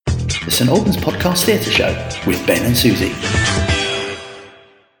the St Albans Podcast Theatre Show with Ben and Susie.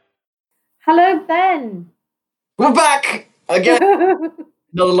 Hello, Ben. We're back again.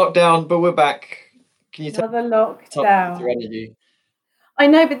 Another lockdown, but we're back. Can you Another lockdown. Your energy? I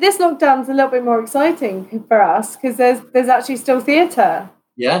know, but this lockdown's a little bit more exciting for us because there's actually still theatre.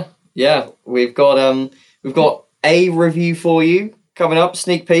 Yeah. We've got a review for you coming up,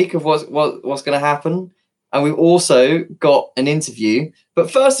 sneak peek of what's going to happen, and we've also got an interview. But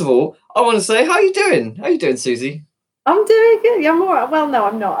first of all, I want to say, how are you doing? How are you doing, Susie? I'm doing good. I'm all right. Well, no,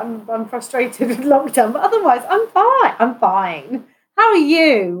 I'm not. I'm frustrated with lockdown, but otherwise, I'm fine. I'm fine. How are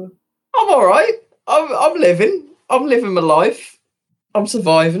you? I'm all right. I'm living. I'm living my life. I'm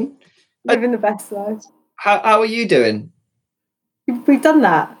surviving. Living the best life. How are you doing? We've done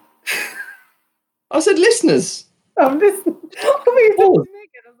that. I said listeners. I'm listening.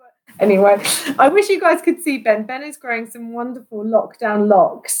 Anyway, I wish you guys could see Ben. Ben is growing some wonderful lockdown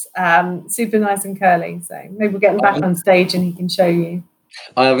locks, super nice and curly. So maybe we'll get him back on stage and he can show you.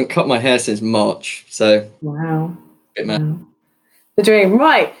 I haven't cut my hair since March, so wow. Wow. The dream.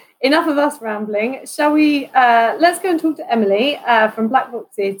 Right. Enough of us rambling. Shall we? Let's go and talk to Emily from Black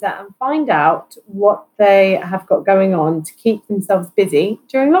Box Theatre and find out what they have got going on to keep themselves busy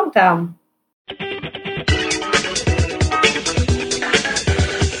during lockdown.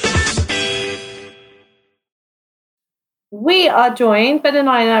 We are joined, Ben and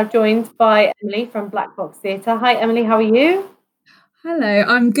I are now joined by Emily from Black Box Theatre. Hi, Emily, how are you? Hello,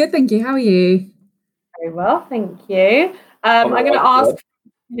 I'm good, thank you. How are you? Very well, thank you. I'm going to ask...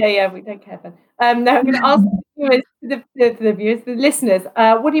 Yeah, we don't care, Ben. No, I'm going to ask the listeners,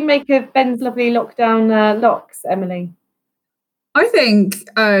 what do you make of Ben's lovely lockdown locks, Emily? I think,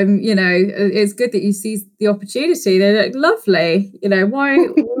 it's good that you seize the opportunity. They look lovely. Why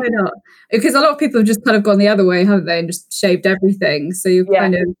not? Because a lot of people have just kind of gone the other way, haven't they, and just shaved everything. So you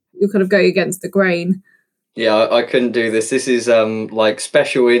kind of go against the grain. Yeah, I couldn't do this. This is like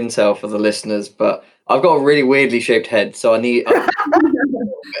special intel for the listeners, but I've got a really weirdly shaped head, so I need a bit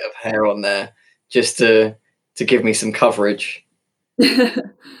of hair on there just to give me some coverage.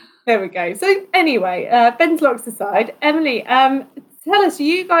 There we go. So anyway, Ben's locks aside, Emily, tell us,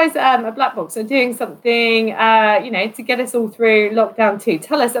 you guys at Black Box are doing something, to get us all through lockdown too.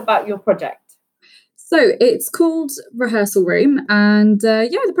 Tell us about your project. So it's called Rehearsal Room, and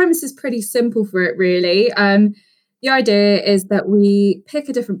the premise is pretty simple for it, really. The idea is that we pick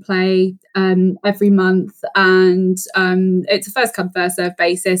a different play every month, and it's a first come, first served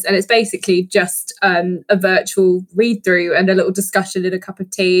basis. And it's basically just a virtual read through and a little discussion and a cup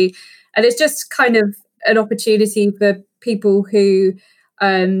of tea. And it's just kind of an opportunity for people who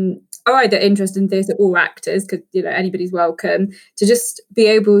are either interested in theatre or actors, because anybody's welcome, to just be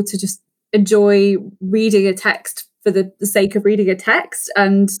able to just enjoy reading a text for the sake of reading a text,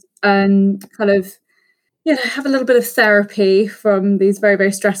 and kind of have a little bit of therapy from these very,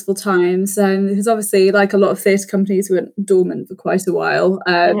 very stressful times. Because obviously, like a lot of theatre companies, we went dormant for quite a while.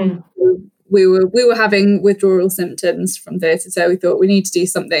 We were having withdrawal symptoms from theatre, so we thought we need to do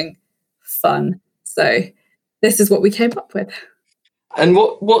something fun. So this is what we came up with. And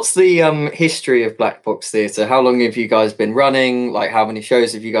what's the history of Black Box Theatre? How long have you guys been running? Like, how many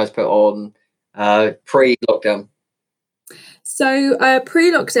shows have you guys put on pre-lockdown? So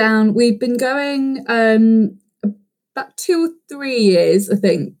pre-lockdown, we've been going about 2 or 3 years, I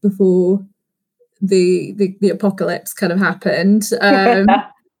think, before the apocalypse kind of happened. And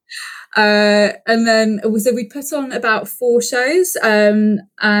then so we put on about 4 shows, and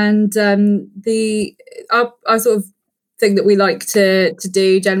our sort of thing that we like to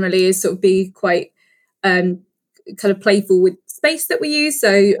do generally is sort of be quite kind of playful with space that we use.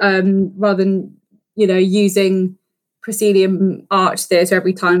 So rather than using proscenium arch theatre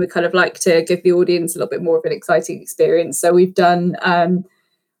every time, we kind of like to give the audience a little bit more of an exciting experience. So we've done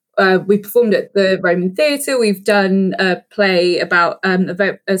we performed at the Roman Theatre. We've done a play about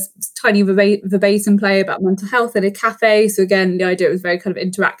a tiny verbatim play about mental health in a cafe. So again, the idea was very kind of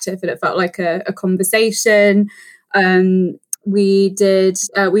interactive, and it felt like a conversation. We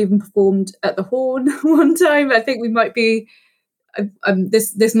even performed at the Horn one time. I think we might be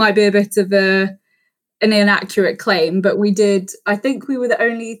this might be a bit of an inaccurate claim, but I think we were the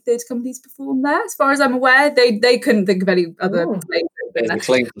only theatre companies to perform there, as far as I'm aware. They couldn't think of any other plays.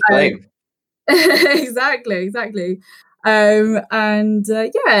 Claim to fame. Exactly.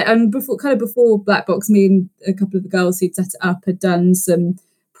 And before Black Box, me and a couple of the girls who'd set it up had done some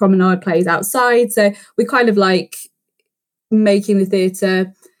promenade plays outside. So we kind of like making the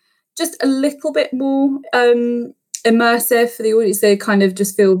theatre just a little bit more immersive for the audience. They kind of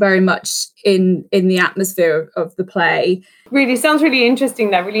just feel very much in the atmosphere of the play. Really sounds really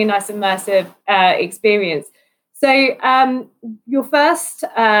interesting there, really nice immersive experience. So your first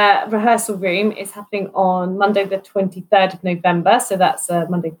rehearsal room is happening on Monday the 23rd of November, so that's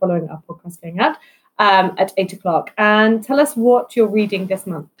Monday following our podcast going out, at 8:00. And tell us what you're reading this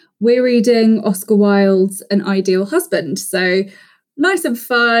month. We're reading Oscar Wilde's An Ideal Husband, so nice and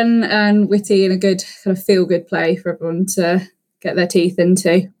fun and witty and a good kind of feel-good play for everyone to get their teeth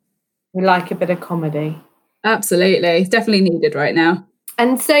into. We like a bit of comedy. Absolutely. It's definitely needed right now.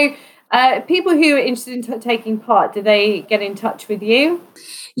 And so people who are interested in taking part, do they get in touch with you?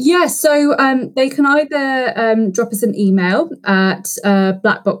 Yeah, so they can either drop us an email at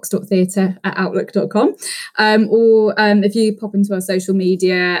blackbox.theatre@outlook.com, or if you pop into our social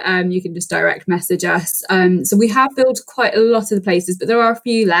media, you can just direct message us. So we have filled quite a lot of the places, but there are a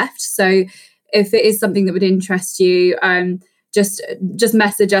few left. So if it is something that would interest you, just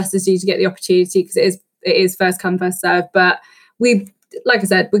message us as soon as you get the opportunity, because it is first come, first serve. But like I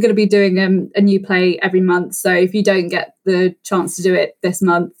said, we're going to be doing a new play every month. So if you don't get the chance to do it this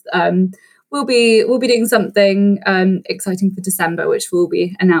month, we'll be doing something exciting for December, which we'll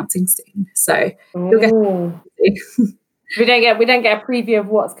be announcing soon. So you'll get. we don't get a preview of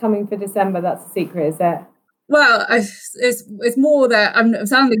what's coming for December. That's a secret, is it? Well, it's more that I'm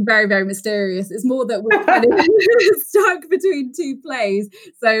sounding very, very mysterious. It's more that we're kind of stuck between two plays,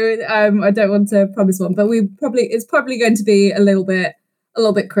 so I don't want to promise one. But it's probably going to be a little bit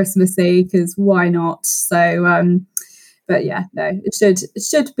Christmassy, because why not? So, but yeah, no, it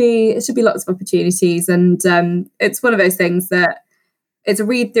should be lots of opportunities, and it's one of those things that it's a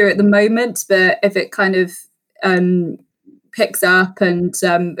read through at the moment, but if it kind of picks up, and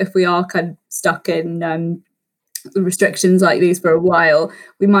if we are kind of stuck in restrictions like these for a while,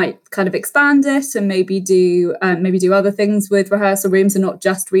 we might kind of expand it and maybe do other things with rehearsal rooms and not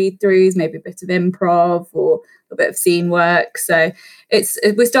just read throughs, maybe a bit of improv or a bit of scene work. So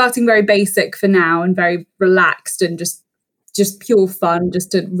we're starting very basic for now and very relaxed and just pure fun,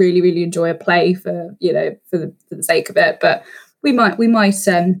 just to really, really enjoy a play for the sake of it. But we might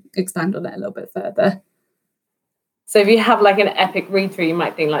expand on it a little bit further. So if you have like an epic read through, you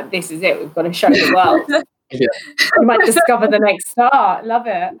might think like, this is it, we've got to show the world. Yeah. You might discover the next star. Love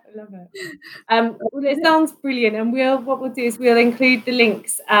it. Well, it sounds brilliant, and what we'll do is we'll include the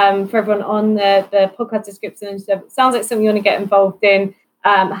links for everyone on the podcast description and stuff. It sounds like something you want to get involved in.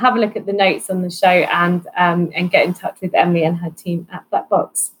 Have a look at the notes on the show and get in touch with Emily and her team at Black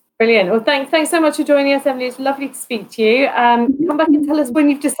Box. Brilliant. Well, thanks so much for joining us, Emily. It's lovely to speak to you. Come back and tell us when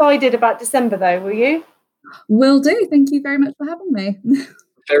you've decided about December, though, will you? Will do. Thank you very much for having me.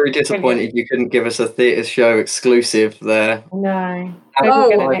 Very disappointed you couldn't give us a theatre show exclusive there. No. On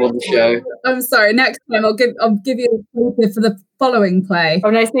the show. I'm sorry. Next time I'll give you an exclusive for the following play.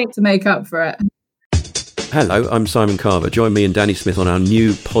 Oh, no, to make up for it. Hello, I'm Simon Carver. Join me and Danny Smith on our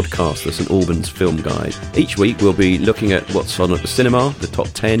new podcast, the St Albans Film Guide. Each week we'll be looking at what's on at the cinema, the top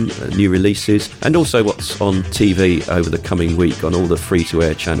 10 new releases, and also what's on TV over the coming week on all the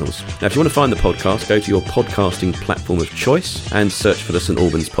free-to-air channels. Now, if you want to find the podcast, go to your podcasting platform of choice and search for the St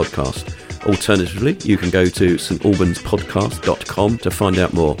Albans Podcast. Alternatively, you can go to stalbanspodcast.com to find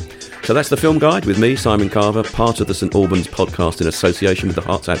out more. So that's the Film Guide with me, Simon Carver, part of the St Albans Podcast in association with the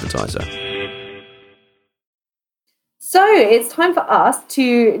Hearts Advertiser. So it's time for us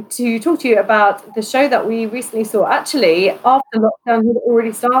to talk to you about the show that we recently saw. Actually, after lockdown had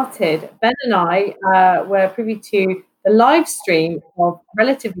already started, Ben and I were privy to the live stream of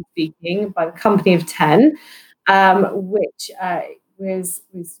Relatively Speaking by the Company of 10, which was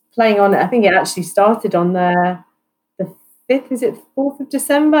playing on, I think it actually started on the 5th, is it 4th of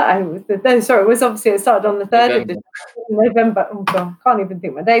December? It started on the 3rd of November. Oh God, I can't even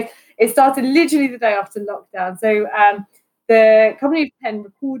think my days. It started literally the day after lockdown. So the Company of 10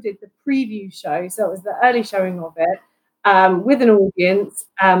 recorded the preview show, so it was the early showing of it with an audience,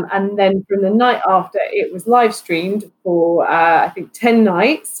 and then from the night after, it was live streamed for I think 10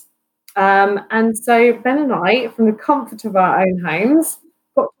 nights. And so Ben and I, from the comfort of our own homes,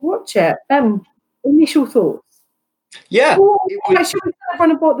 got to watch it. Ben, initial thoughts? Yeah. Should we tell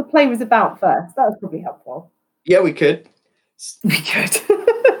everyone what the play was about first? That was probably helpful. Yeah, we could. We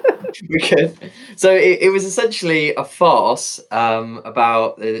could. So it was essentially a farce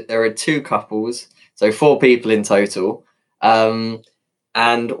about there are two couples, so 4 people in total, and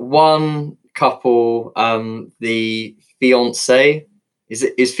one couple, the fiance,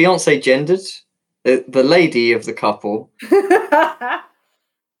 is fiance gendered? The lady of the couple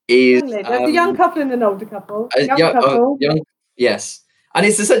is there's a young couple and an older couple. Yes. And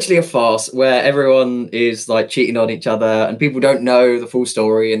it's essentially a farce where everyone is like cheating on each other and people don't know the full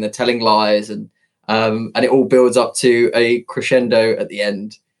story and they're telling lies and it all builds up to a crescendo at the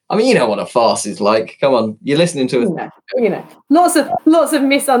end. I mean, you know what a farce is like. Come on, you're listening to it. Lots of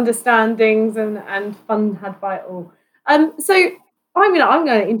misunderstandings and fun had by it all. So I'm going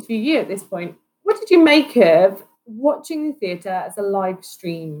to interview you at this point. What did you make of watching the theatre as a live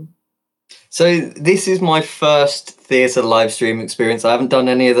stream? So this is my first theatre live stream experience. I haven't done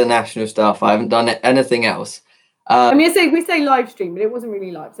any of the national stuff. I haven't done anything else. We say live stream, but it wasn't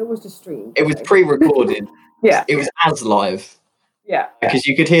really live, so it was just streamed. It was pre-recorded. Yeah. It was as live. Yeah. Because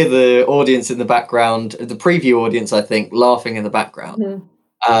you could hear the audience in the background, the preview audience, I think, laughing in the background.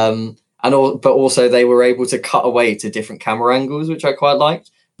 Mm-hmm. But also they were able to cut away to different camera angles, which I quite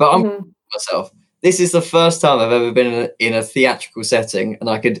liked. But I'm myself. This is the first time I've ever been in a theatrical setting and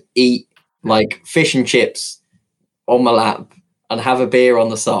I could eat like fish and chips on my lap and have a beer on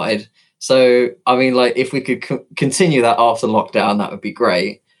the side. So, I mean, like, if we could continue that after lockdown, that would be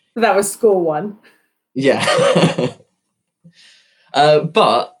great. That was score one. Yeah.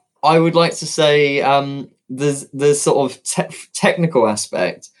 But I would like to say there's sort of technical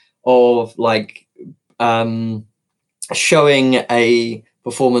aspect of, like, showing a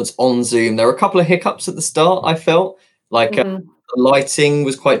performance on Zoom. There were a couple of hiccups at the start, I felt. Like, the lighting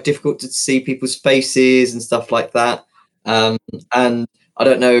was quite difficult to see people's faces and stuff like that. And I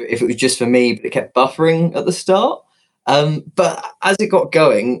don't know if it was just for me, but it kept buffering at the start. But as it got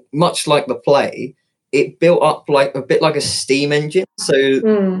going, much like the play, it built up like a bit like a steam engine. So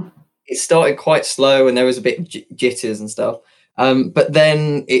it started quite slow and there was a bit jitters and stuff. But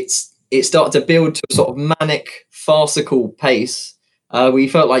then it started to build to a sort of manic, farcical pace where you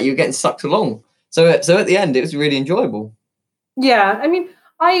felt like you were getting sucked along. So at the end, it was really enjoyable. Yeah, I mean,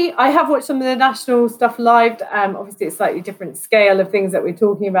 I have watched some of the national stuff live. Obviously, it's slightly different scale of things that we're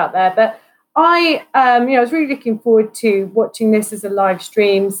talking about there. But I was really looking forward to watching this as a live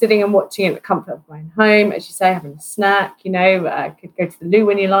stream, sitting and watching it in the comfort of my own home, as you say, having a snack. Could go to the loo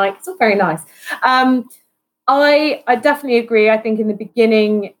when you like. It's all very nice. I definitely agree. I think in the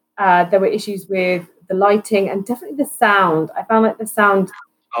beginning there were issues with the lighting and definitely the sound. I found like the sound.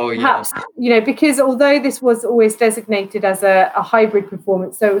 Oh, yeah. Perhaps, because although this was always designated as a hybrid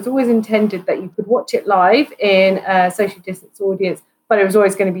performance, so it was always intended that you could watch it live in a social distance audience, but it was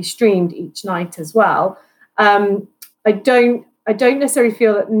always going to be streamed each night as well. I don't necessarily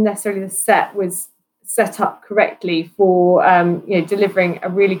feel that necessarily the set was set up correctly for delivering a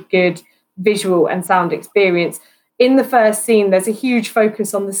really good visual and sound experience. In the first scene, there's a huge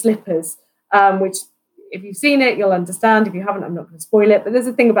focus on the slippers, which, if you've seen it, you'll understand. If you haven't, I'm not going to spoil it. But there's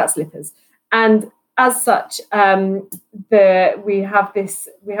a thing about slippers, and as such, we have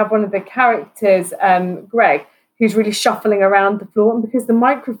one of the characters, Greg, who's really shuffling around the floor. And because the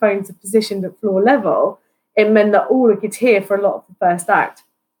microphones are positioned at floor level, it meant that all I could hear for a lot of the first act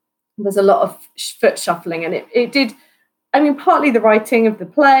was a lot of foot shuffling, and it did. I mean, partly the writing of the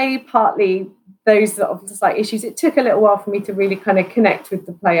play, partly those sort of slight issues. It took a little while for me to really kind of connect with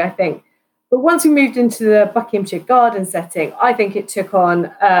the play, I think. But once we moved into the Buckinghamshire Garden setting, I think it took on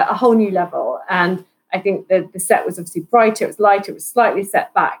a whole new level. And I think the set was obviously brighter, it was lighter, it was slightly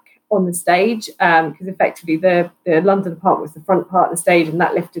set back on the stage because effectively the London part was the front part of the stage and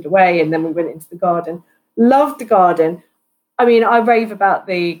that lifted away. And then we went into the garden. Loved the garden. I mean, I rave about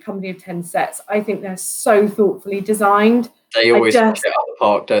the Company of 10 sets. I think they're so thoughtfully designed. They always knock it out of the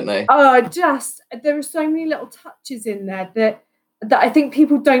park, don't they? There are so many little touches in there that I think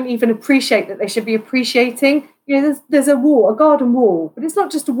people don't even appreciate that they should be appreciating. There's a wall, a garden wall, but it's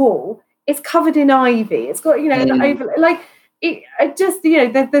not just a wall. It's covered in ivy. It's got, an overlay. Like,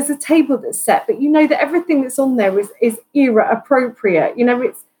 there's a table that's set, but that everything that's on there is era appropriate.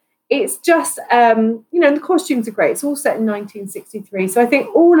 It's just, the costumes are great. It's all set in 1963. So I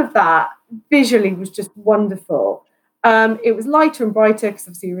think all of that visually was just wonderful. It was lighter and brighter because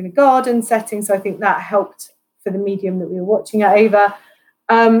obviously you're in a garden setting. So I think that helped for the medium that we were watching it over.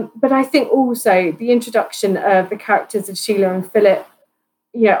 But I think also the introduction of the characters of Sheila and Philip,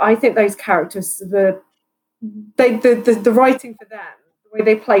 I think those characters, the writing for them, the way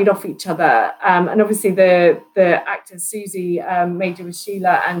they played off each other, and obviously the actors Susie Major was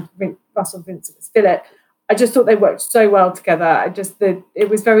Sheila and Russell Vincent was Philip. I just thought they worked so well together. It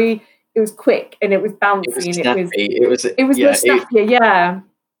was quick and it was bouncy. It was snappy. It was much snappier, yeah.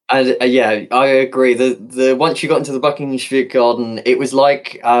 And I agree. The once you got into the Buckinghamshire Garden, it was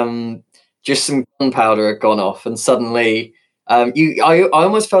like just some gunpowder had gone off, and suddenly I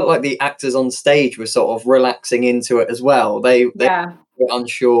almost felt like the actors on stage were sort of relaxing into it as well. They were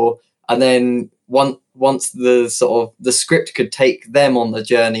unsure, and then once the sort of the script could take them on the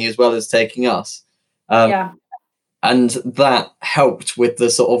journey as well as taking us. And that helped with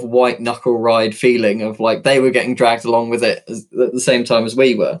the sort of white knuckle ride feeling of like they were getting dragged along with it at the same time as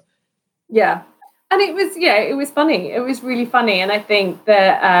we were. Yeah. And it was funny. It was really funny. And I think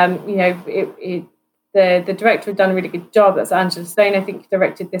that, the director had done a really good job. That's Angela Stone, I think,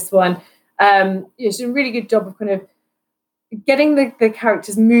 directed this one. She did a really good job of kind of getting the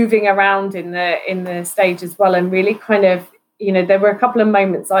characters moving around in the stage as well. And really kind of, there were a couple of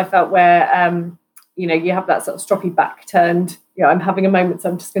moments I felt where, you have that sort of stroppy back turned, I'm having a moment, so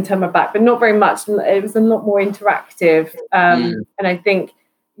I'm just going to turn my back, but not very much. It was a lot more interactive. And I think,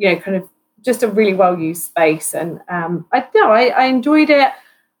 kind of just a really well-used space. And I enjoyed it.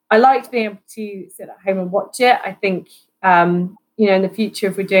 I liked being able to sit at home and watch it. I think, in the future,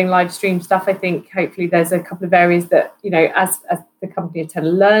 if we're doing live stream stuff, I think hopefully there's a couple of areas that, as the company are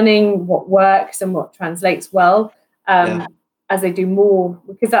learning what works and what translates well, as they do more,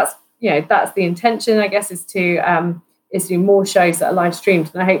 because that's the intention, I guess, is to do more shows that are live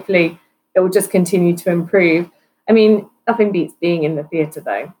streamed, and hopefully it will just continue to improve. I mean, nothing beats being in the theatre,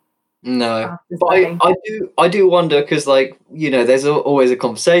 though. No, but I do wonder, because there's always a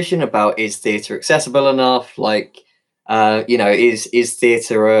conversation about, is theatre accessible enough? Is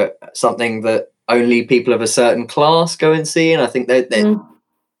theatre something that only people of a certain class go and see? And I think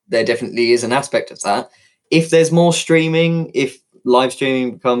there definitely is an aspect of that. If there's more streaming, if live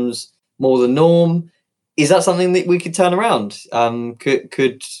streaming becomes more the norm, is that something that we could turn around?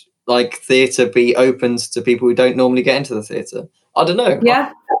 Could theatre be opened to people who don't normally get into the theatre? I don't know.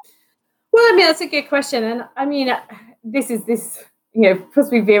 Yeah. Well, I mean, that's a good question. And I mean, this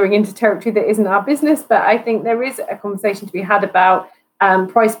possibly veering into territory that isn't our business, but I think there is a conversation to be had about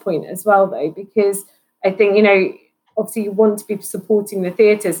price point as well, though, because I think, obviously you want to be supporting the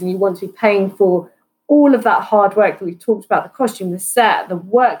theatres and you want to be paying for all of that hard work that we've talked about, the costume, the set, the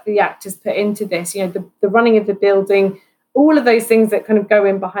work the actors put into this, the running of the building, all of those things that kind of go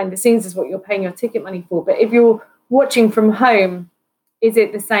in behind the scenes is what you're paying your ticket money for. But if you're watching from home, is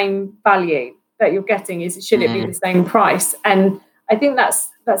it the same value that you're getting? Should it be the same price? And I think that's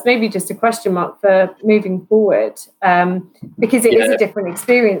maybe just a question mark for moving forward, because it is a different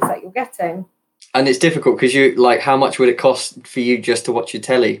experience that you're getting. And it's difficult because how much would it cost for you just to watch your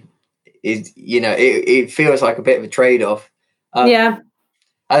telly? It feels like a bit of a trade-off. And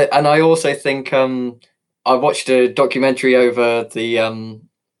I also think I watched a documentary over the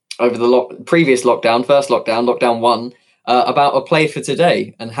previous lockdown, first lockdown 1, about A Play for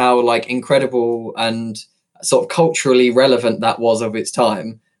Today, and how incredible and sort of culturally relevant that was of its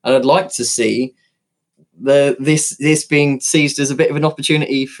time. And I'd like to see this being seized as a bit of an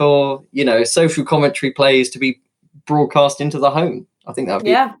opportunity for social commentary plays to be broadcast into the home. I think that would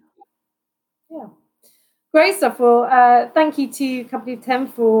be great stuff. Well, thank you to Company of 10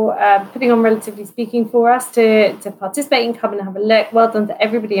 for putting on Relatively Speaking for us to participate and come and have a look. Well done to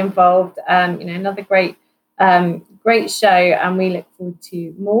everybody involved. Another great show, and we look forward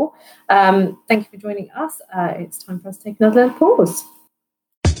to more. Thank you for joining us. It's time for us to take another pause.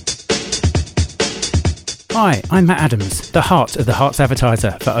 Hi, I'm Matt Adams, the heart of the Hearts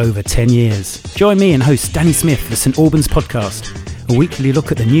Advertiser for over 10 years. Join me and host Danny Smith for St Albans Podcast, a weekly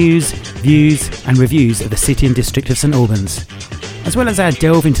look at the news, views and reviews of the city and district of St Albans. As well as our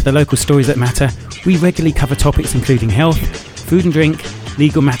delve into the local stories that matter, we regularly cover topics including health, food and drink,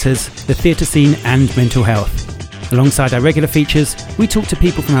 legal matters, the theatre scene and mental health. Alongside our regular features, we talk to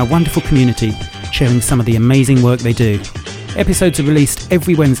people from our wonderful community, sharing some of the amazing work they do. Episodes are released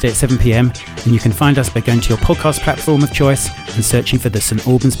every Wednesday at 7 p.m, and you can find us by going to your podcast platform of choice and searching for the St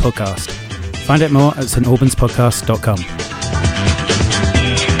Albans Podcast. Find out more at stalbanspodcast.com.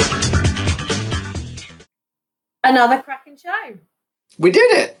 Another cracking show. We did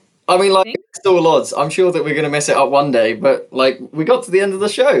it. I mean, against all odds, I'm sure that we're going to mess it up one day, but we got to the end of the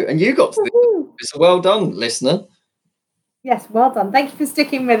show, and you got to the end. So well done, listener. Yes, well done. Thank you for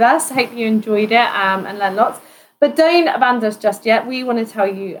sticking with us. Hope you enjoyed it and learned lots. But don't abandon us just yet. We want to tell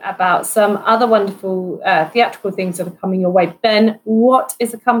you about some other wonderful theatrical things that are coming your way. Ben, what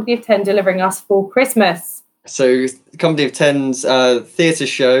is the Company of 10 delivering us for Christmas? So the Company of 10's theatre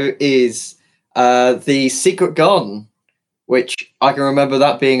show is The Secret Garden, which I can remember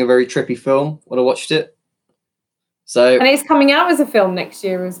that being a very trippy film when I watched it. And it's coming out as a film next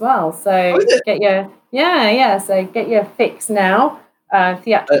year as well. So get your fix now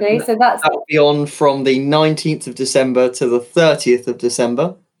theatrically. So that'll be on from the 19th of December to the 30th of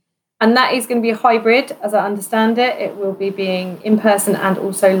December. And that is going to be a hybrid, as I understand it. It will be being in person and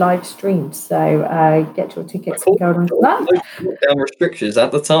also live streamed. So get your tickets and go along to that. No lockdown restrictions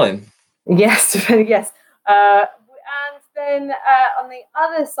at the time. Yes, yes. And then on the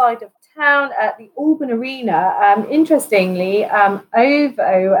other side of town at the Alban Arena, interestingly,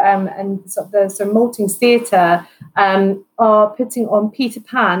 OVO and sort of the sort of Maltings Theatre are putting on Peter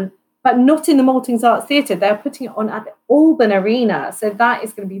Pan, but not in the Maltings Arts Theatre. They're putting it on at the Alban Arena. So that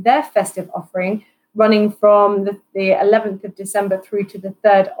is going to be their festive offering, running from the 11th of December through to the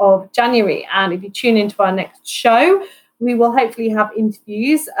 3rd of January. And if you tune into our next show, we will hopefully have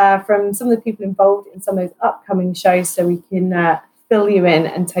interviews from some of the people involved in some of those upcoming shows, so we can fill you in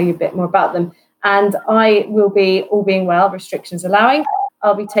and tell you a bit more about them. And I will be, all being well, restrictions allowing,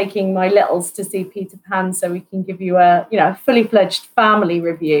 I'll be taking my littles to see Peter Pan, so we can give you a fully fledged family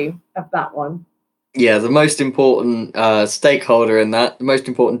review of that one. Yeah, the most important stakeholder in that, the most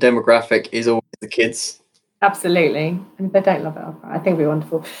important demographic is always the kids. Absolutely, and if they don't love it, I think it'll be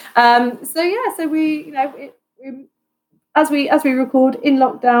wonderful. So we, as we record in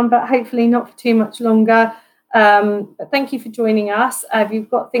lockdown, but hopefully not for too much longer. But thank you for joining us. If you've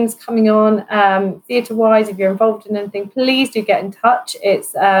got things coming on theatre-wise, if you're involved in anything, please do get in touch.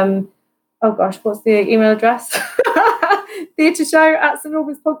 It's, what's the email address?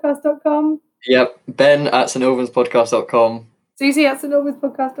 theatreshow@stalbanspodcast.com. Yep, Ben at stalbanspodcast.com. Susie at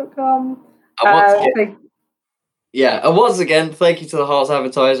stalbanspodcast.com. And once again, thank you to the Hearts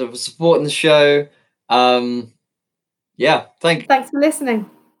Advertiser for supporting the show. Thanks for listening.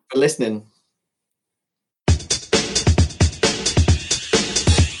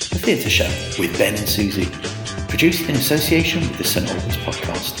 The Theatre Show with Ben and Susie, produced in association with the St Albans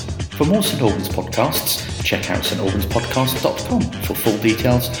Podcast. For more St Albans podcasts, check out stalbanspodcast.com for full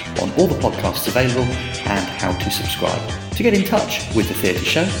details on all the podcasts available and how to subscribe. To get in touch with the Theatre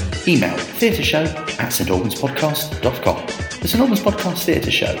Show, email theatreshow@stalbanspodcast.com. The St Albans Podcast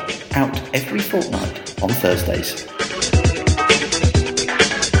Theatre Show, out every fortnight on Thursdays.